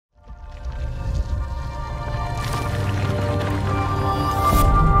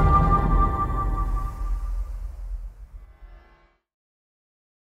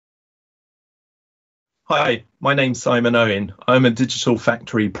Hi, my name's Simon Owen. I'm a digital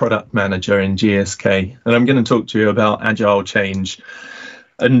factory product manager in GSK, and I'm going to talk to you about agile change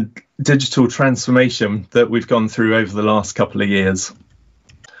and digital transformation that we've gone through over the last couple of years.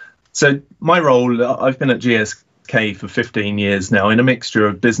 So my role, I've been at GSK for 15 years now in a mixture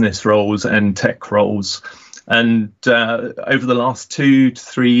of business roles and tech roles. And over the last 2 to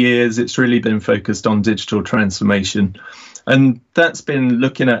 3 years, it's really been focused on digital transformation. And that's been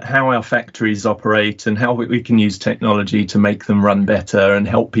looking at how our factories operate and how we can use technology to make them run better and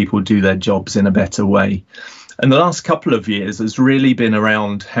help people do their jobs in a better way. And the last couple of years has really been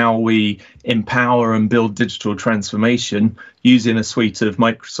around how we empower and build digital transformation using a suite of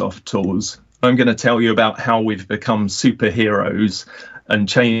Microsoft tools. I'm going to tell you about how we've become superheroes and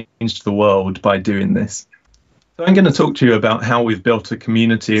changed the world by doing this. So I'm going to talk to you about how we've built a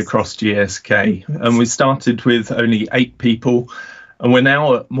community across GSK, and we started with only 8 people, and we're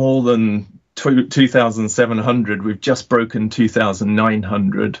now at more than 2,700. We've just broken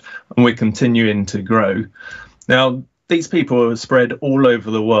 2,900, and we're continuing to grow. Now, these people are spread all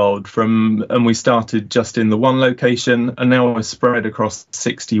over the world and we started just in the one location, and now we're spread across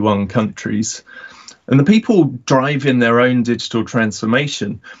 61 countries. And the people driving their own digital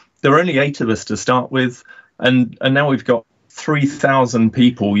transformation, there are only 8 of us to start with. And now we've got 3,000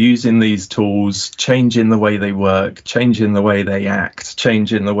 people using these tools, changing the way they work, changing the way they act,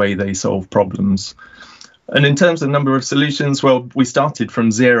 changing the way they solve problems. And in terms of number of solutions, well, we started from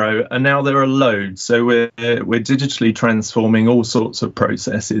 0 and now there are loads. So we're digitally transforming all sorts of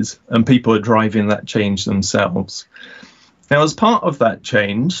processes and people are driving that change themselves. Now, as part of that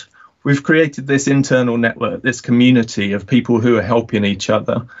change, we've created this internal network, this community of people who are helping each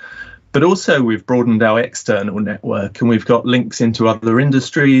other. But also we've broadened our external network and we've got links into other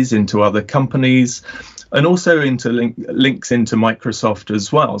industries, into other companies, and also into links into Microsoft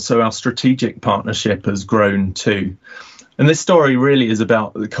as well. So our strategic partnership has grown too. And this story really is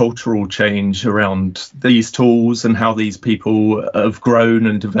about the cultural change around these tools and how these people have grown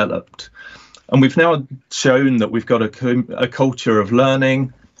and developed. And we've now shown that we've got a culture of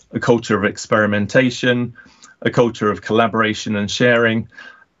learning, a culture of experimentation, a culture of collaboration and sharing,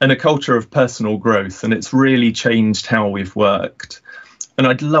 and a culture of personal growth, and it's really changed how we've worked. And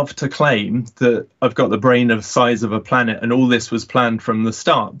I'd love to claim that I've got the brain the size of a planet and all this was planned from the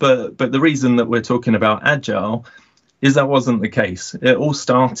start, but the reason that we're talking about Agile is that wasn't the case. It all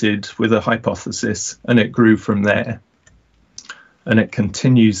started with a hypothesis and it grew from there, and it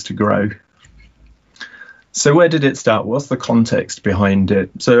continues to grow. So where did it start? What's the context behind it?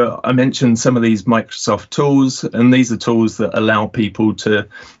 So I mentioned some of these Microsoft tools, and these are tools that allow people to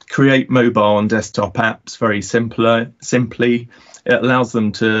create mobile and desktop apps very simply. It allows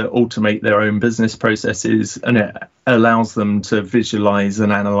them to automate their own business processes, and it allows them to visualize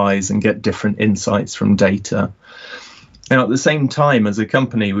and analyze and get different insights from data. Now, at the same time, as a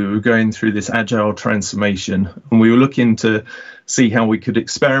company, we were going through this agile transformation, and we were looking to see how we could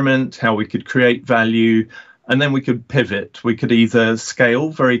experiment, how we could create value, and then we could pivot. We could either scale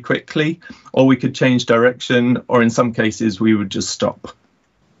very quickly, or we could change direction, or in some cases, we would just stop.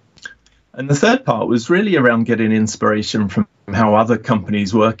 And the third part was really around getting inspiration from how other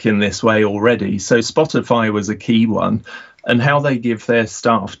companies work in this way already. So Spotify was a key one, and how they give their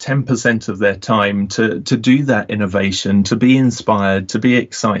staff 10% of their time to do that innovation, to be inspired, to be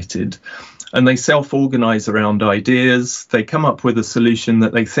excited. And they self-organize around ideas. They come up with a solution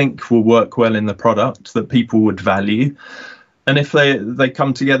that they think will work well in the product, that people would value. And if they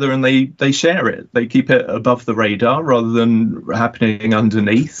come together and they share it, they keep it above the radar rather than happening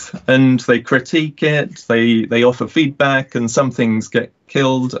underneath. And they critique it, they offer feedback, and some things get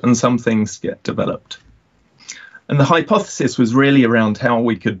killed and some things get developed. And the hypothesis was really around how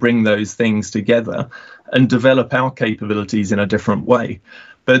we could bring those things together and develop our capabilities in a different way.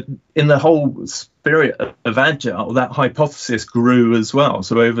 But in the whole spirit of Agile, that hypothesis grew as well.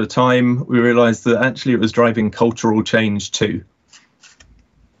 So over time, we realized that actually it was driving cultural change too.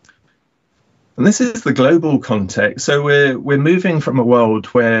 And this is the global context. So we're moving from a world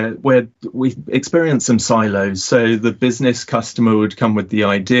where we experience some silos. So the business customer would come with the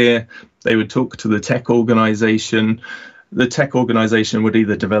idea, they would talk to the tech organization. The tech organization would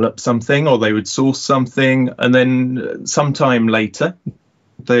either develop something or they would source something, and then sometime later,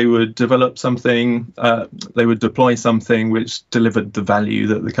 they would develop something, they would deploy something which delivered the value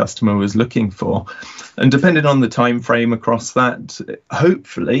that the customer was looking for. And depending on the time frame across that,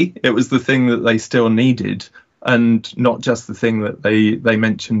 hopefully it was the thing that they still needed and not just the thing that they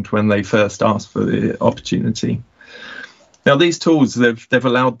mentioned when they first asked for the opportunity. Now, these tools, they've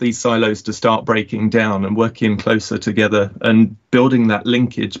allowed these silos to start breaking down and working closer together and building that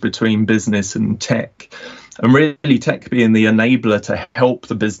linkage between business and tech. And really tech being the enabler to help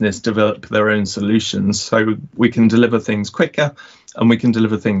the business develop their own solutions so we can deliver things quicker and we can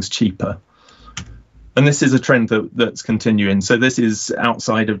deliver things cheaper. And this is a trend that's continuing. So this is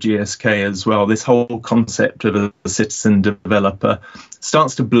outside of GSK as well. This whole concept of a citizen developer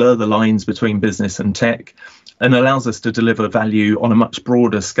starts to blur the lines between business and tech and allows us to deliver value on a much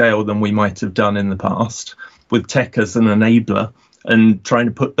broader scale than we might have done in the past, with tech as an enabler and trying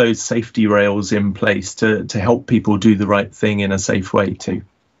to put those safety rails in place to help people do the right thing in a safe way too.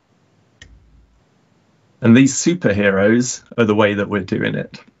 And these superheroes are the way that we're doing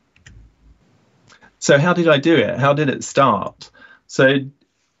it. So how did I do it? How did it start? So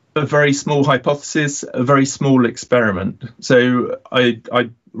a very small hypothesis, a very small experiment. So I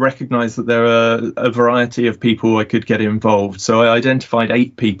recognized that there are a variety of people I could get involved. So I identified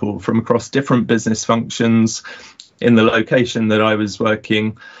 8 people from across different business functions in the location that I was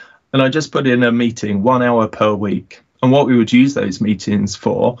working. And I just put in a meeting 1 hour per week. And what we would use those meetings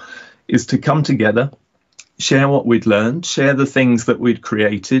for is to come together, share what we'd learned, share the things that we'd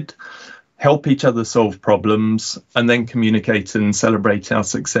created, help each other solve problems, and then communicate and celebrate our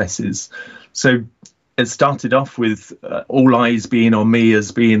successes. So it started off with all eyes being on me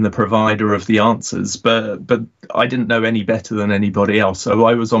as being the provider of the answers, but I didn't know any better than anybody else. So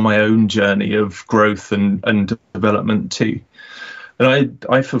I was on my own journey of growth and development too. And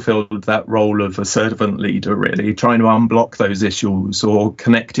I fulfilled that role of a servant leader, really, trying to unblock those issues or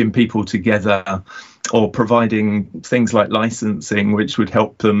connecting people together or providing things like licensing, which would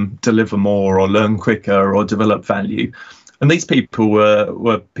help them deliver more or learn quicker or develop value. And these people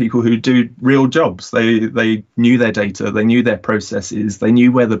were people who do real jobs. They knew their data, they knew their processes, they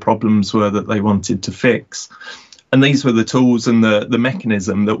knew where the problems were that they wanted to fix. And these were the tools and the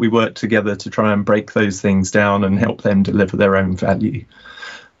mechanism that we worked together to try and break those things down and help them deliver their own value.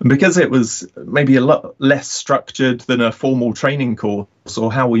 And because it was maybe a lot less structured than a formal training course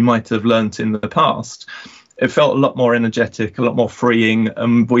or how we might have learnt in the past, it felt a lot more energetic, a lot more freeing,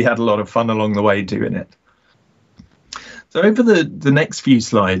 and we had a lot of fun along the way doing it. So over the next few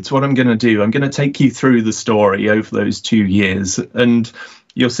slides, what I'm going to do, I'm going to take you through the story over those 2 years, and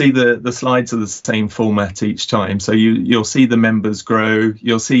you'll see the slides are the same format each time. So you'll see the members grow,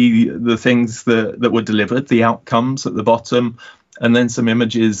 you'll see the things that were delivered, the outcomes at the bottom, and then some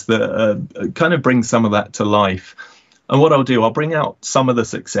images that kind of bring some of that to life. And what I'll do, I'll bring out some of the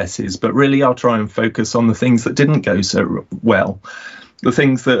successes, but really I'll try and focus on the things that didn't go so well, the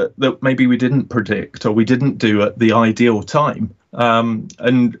things that maybe we didn't predict or we didn't do at the ideal time,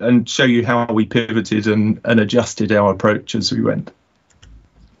 and show you how we pivoted and adjusted our approach as we went.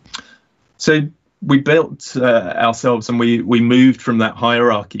 So we built ourselves and we moved from that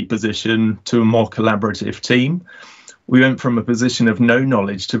hierarchy position to a more collaborative team. We went from a position of no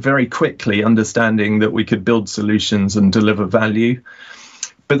knowledge to very quickly understanding that we could build solutions and deliver value.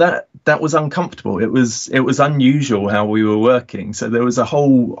 But that was uncomfortable. It was unusual how we were working. So there was a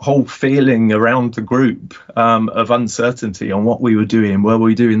whole feeling around the group of uncertainty on what we were doing. Were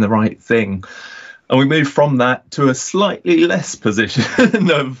we doing the right thing? And we moved from that to a slightly less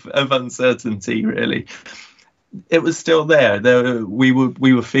position of uncertainty, really. It was still there. We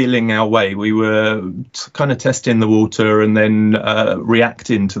were feeling our way. We were kind of testing the water and then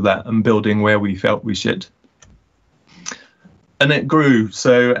reacting to that and building where we felt we should. And it grew.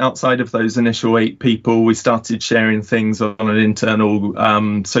 So outside of those initial 8 people, we started sharing things on an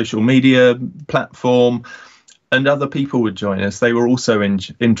internal social media platform. And other people would join us. They were also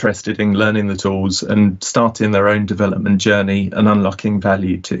interested in learning the tools and starting their own development journey and unlocking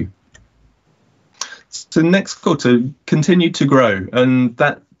value too. So next quarter continued to grow, and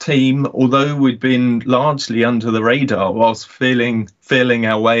that team, although we'd been largely under the radar whilst feeling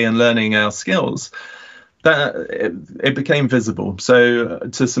our way and learning our skills, that it became visible. So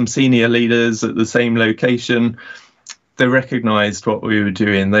to some senior leaders at the same location, they recognized what we were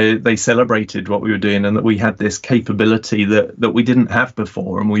doing. They celebrated what we were doing and that we had this capability that we didn't have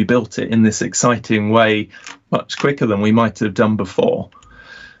before, and we built it in this exciting way much quicker than we might have done before.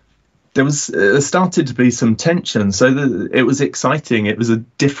 There was started to be some tension, so it was exciting. It was a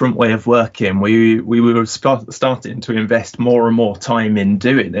different way of working. We were starting to invest more and more time in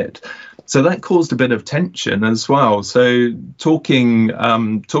doing it. So that caused a bit of tension as well. So talking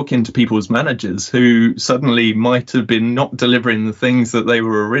to people's managers who suddenly might have been not delivering the things that they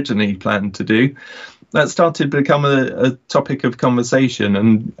were originally planned to do, that started to become a topic of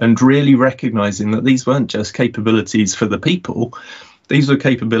conversation, and really recognizing that these weren't just capabilities for the people. These were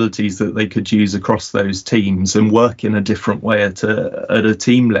capabilities that they could use across those teams and work in a different way at a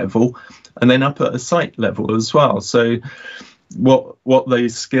team level, and then up at a site level as well. So what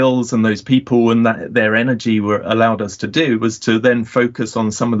those skills and those people and their energy were allowed us to do was to then focus on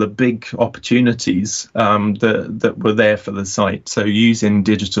some of the big opportunities that were there for the site. So using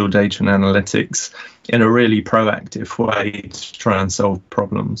digital data and analytics in a really proactive way to try and solve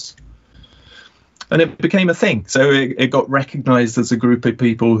problems. And it became a thing. So it got recognized as a group of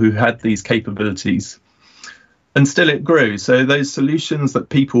people who had these capabilities. And still it grew. So those solutions that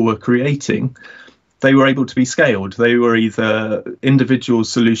people were creating, they were able to be scaled. They were either individual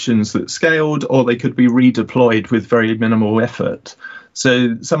solutions that scaled, or they could be redeployed with very minimal effort.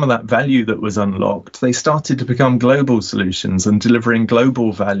 So some of that value that was unlocked, they started to become global solutions and delivering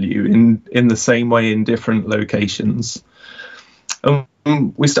global value in the same way in different locations. And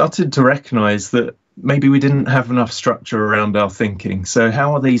we started to recognize that maybe we didn't have enough structure around our thinking. So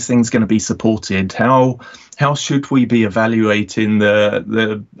how are these things going to be supported? How should we be evaluating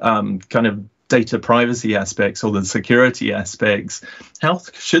the kind of data privacy aspects or the security aspects? How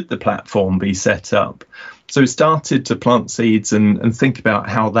should the platform be set up? So we started to plant seeds and think about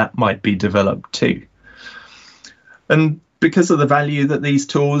how that might be developed too. And because of the value that these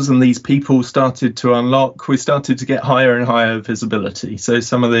tools and these people started to unlock, we started to get higher and higher visibility. So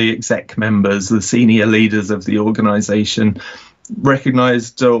some of the exec members, the senior leaders of the organization,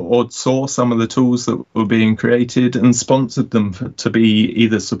 recognized or saw some of the tools that were being created and sponsored them to be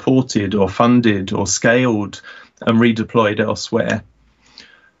either supported or funded or scaled and redeployed elsewhere.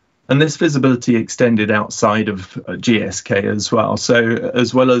 And this visibility extended outside of GSK as well. So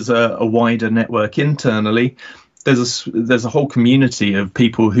as well as a wider network internally, there's a whole community of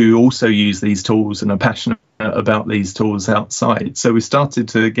people who also use these tools and are passionate about these tools outside. So we started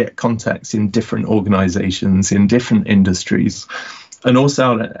to get contacts in different organizations, in different industries, and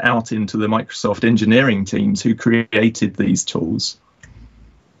also out into the Microsoft engineering teams who created these tools.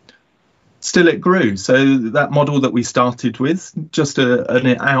 Still, it grew. So that model that we started with, just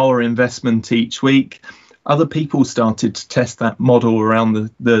an hour investment each week, other people started to test that model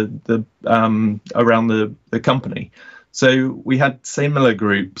around the company. So we had similar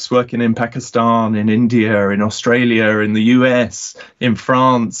groups working in Pakistan, in India, in Australia, in the US, in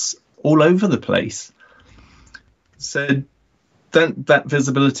France, all over the place. So that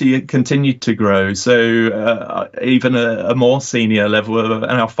visibility continued to grow. So even a more senior level,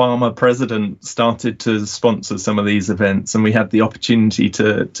 our pharma president started to sponsor some of these events, and we had the opportunity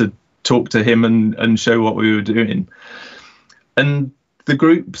to talk to him and show what we were doing. And the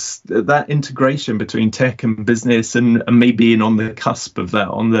groups, that integration between tech and business and me being on the cusp of that,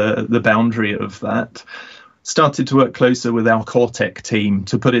 on the boundary of that, started to work closer with our core tech team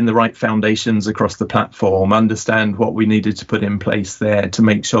to put in the right foundations across the platform, understand what we needed to put in place there to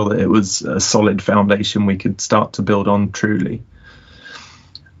make sure that it was a solid foundation we could start to build on truly.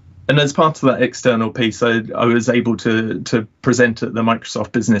 And as part of that external piece, I was able to present at the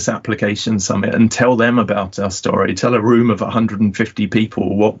Microsoft Business Application Summit and tell them about our story, tell a room of 150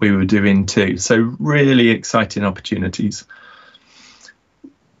 people what we were doing too. So really exciting opportunities.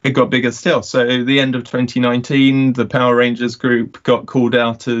 It got bigger still. So at the end of 2019, the Power Rangers group got called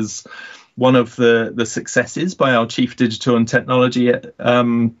out as one of the successes by our Chief Digital and Technology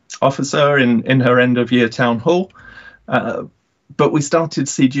Officer in her end of year town hall. But we started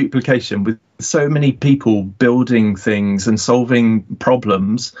to see duplication with so many people building things and solving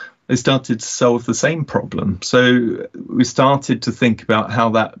problems. They started to solve the same problem. So we started to think about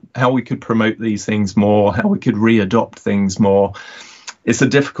how we could promote these things more, how we could readopt things more. It's a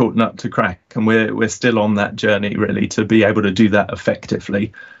difficult nut to crack, and we're still on that journey really to be able to do that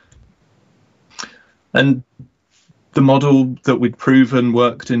effectively. And the model that we'd proven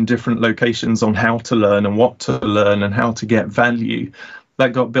worked in different locations on how to learn and what to learn and how to get value,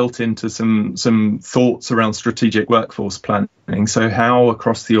 that got built into some thoughts around strategic workforce planning. So how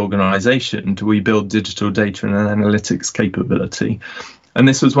across the organization do we build digital data and analytics capability? And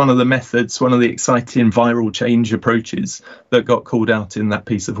this was one of the methods, one of the exciting viral change approaches that got called out in that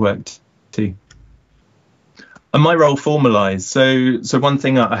piece of work too. And my role formalized. So one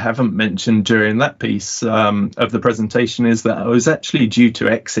thing I haven't mentioned during that piece of the presentation is that I was actually due to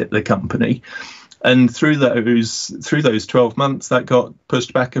exit the company. And through those 12 months, that got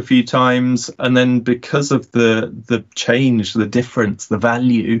pushed back a few times. And then because of the change, the difference, the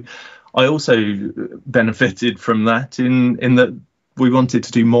value, I also benefited from that in that we wanted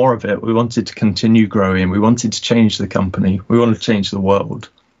to do more of it. We wanted to continue growing. We wanted to change the company. We wanted to change the world.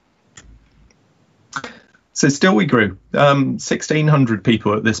 So still we grew, 1,600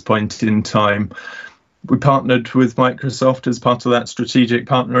 people at this point in time. We partnered with Microsoft as part of that strategic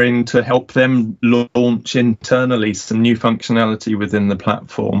partnering to help them launch internally some new functionality within the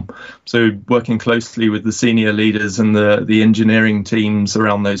platform. So working closely with the senior leaders and the engineering teams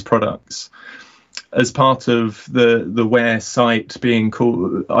around those products. As part of the Where site being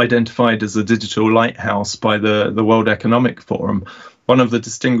identified as a digital lighthouse by the World Economic Forum, one of the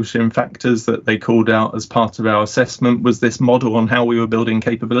distinguishing factors that they called out as part of our assessment was this model on how we were building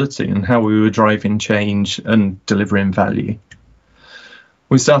capability and how we were driving change and delivering value.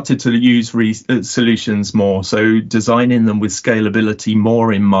 We started to use solutions more, so designing them with scalability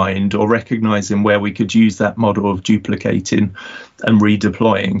more in mind, or recognizing where we could use that model of duplicating and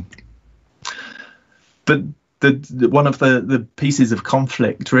redeploying. But one of the pieces of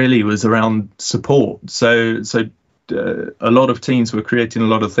conflict really was around support. So a lot of teams were creating a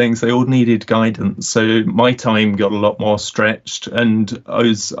lot of things. They all needed guidance. So my time got a lot more stretched, and I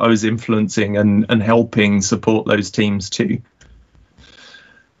was influencing and helping support those teams too.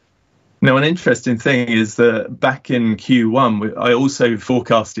 Now, an interesting thing is that back in Q1, I also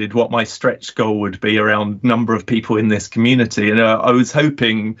forecasted what my stretch goal would be around number of people in this community. And I was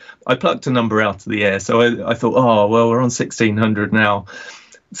hoping, I plucked a number out of the air. So I thought, oh, well, we're on 1,600 now.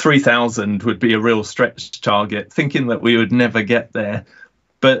 3,000 would be a real stretch target, thinking that we would never get there.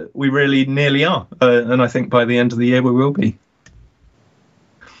 But we really nearly are. And I think by the end of the year, we will be.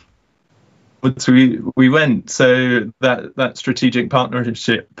 We went, so that strategic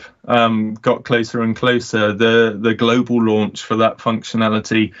partnership got closer and closer. The global launch for that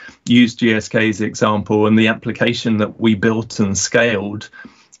functionality used GSK's example, and the application that we built and scaled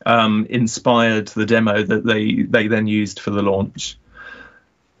inspired the demo that they then used for the launch.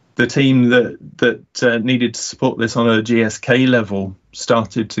 The team that needed to support this on a GSK level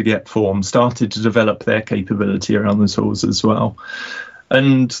started to get formed, started to develop their capability around the tools as well.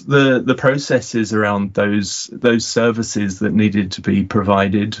 And the processes around those services that needed to be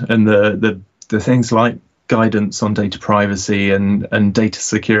provided, and the things like guidance on data privacy and data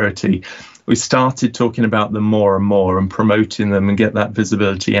security, we started talking about them more and more and promoting them and get that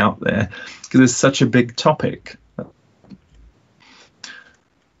visibility out there, because it's such a big topic.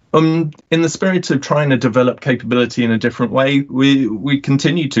 In the spirit of trying to develop capability in a different way, we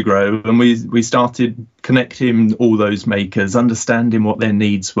continued to grow, and we started connecting all those makers, understanding what their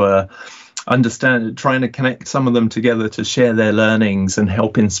needs were, trying to connect some of them together to share their learnings and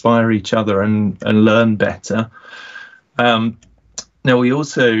help inspire each other and learn better. Now, we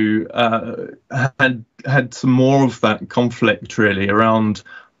also had some more of that conflict really around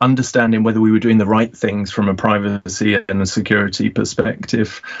understanding whether we were doing the right things from a privacy and a security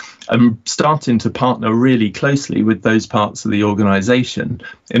perspective, and starting to partner really closely with those parts of the organization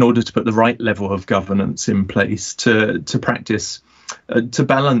in order to put the right level of governance in place to practice, to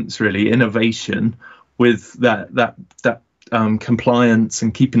balance really innovation with that compliance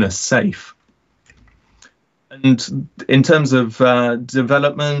and keeping us safe. And in terms of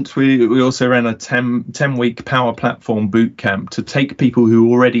development, we also ran a 10-week Power Platform bootcamp to take people who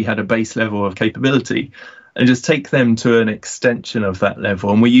already had a base level of capability and just take them to an extension of that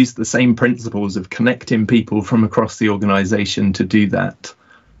level. And we used the same principles of connecting people from across the organization to do that.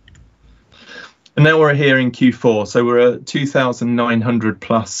 And now we're here in Q4, so we're at 2,900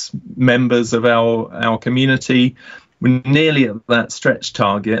 plus members of our community. We're nearly at that stretch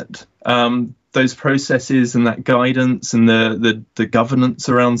target. Those processes and that guidance and the governance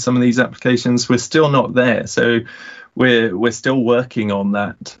around some of these applications, we're still not there. So we're still working on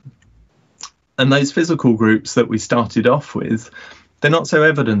that. And those physical groups that we started off with, they're not so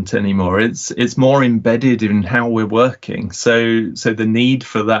evident anymore. It's more embedded in how we're working. So the need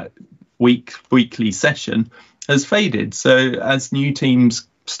for that weekly session has faded. So as new teams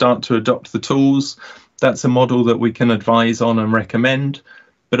start to adopt the tools, that's a model that we can advise on and recommend.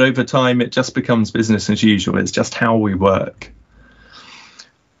 But over time, it just becomes business as usual. It's just how we work.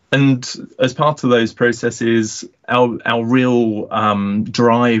 And as part of those processes, our real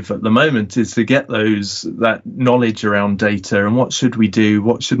drive at the moment is to get that knowledge around data and what should we do,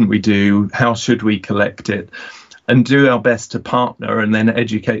 what shouldn't we do, how should we collect it, and do our best to partner and then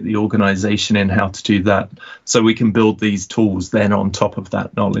educate the organization in how to do that so we can build these tools then on top of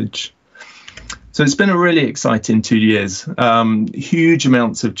that knowledge. So it's been a really exciting 2 years, huge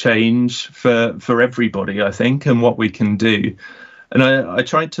amounts of change for everybody, I think, and what we can do. And I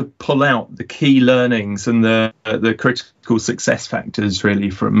tried to pull out the key learnings and the critical success factors really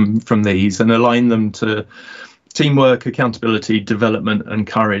from these and align them to teamwork, accountability, development and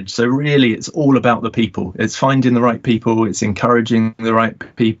courage. So really, it's all about the people. It's finding the right people. It's encouraging the right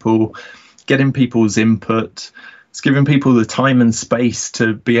people, getting people's input, It's giving people the time and space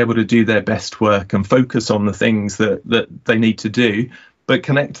to be able to do their best work and focus on the things that they need to do, but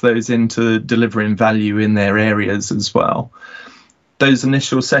connect those into delivering value in their areas as well. Those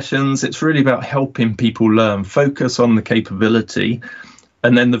initial sessions, it's really about helping people learn, focus on the capability,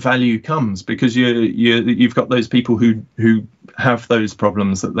 and then the value comes because you've got those people who have those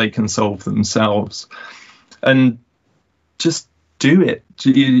problems that they can solve themselves. And just do it.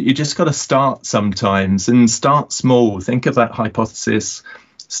 You just got to start sometimes, and start small. Think of that hypothesis,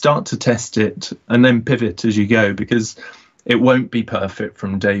 start to test it, and then pivot as you go, because it won't be perfect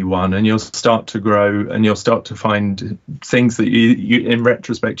from day one, and you'll start to grow and you'll start to find things that you in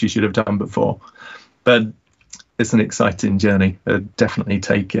retrospect you should have done before. But it's an exciting journey. Definitely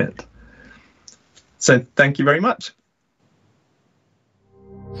take it. So thank you very much.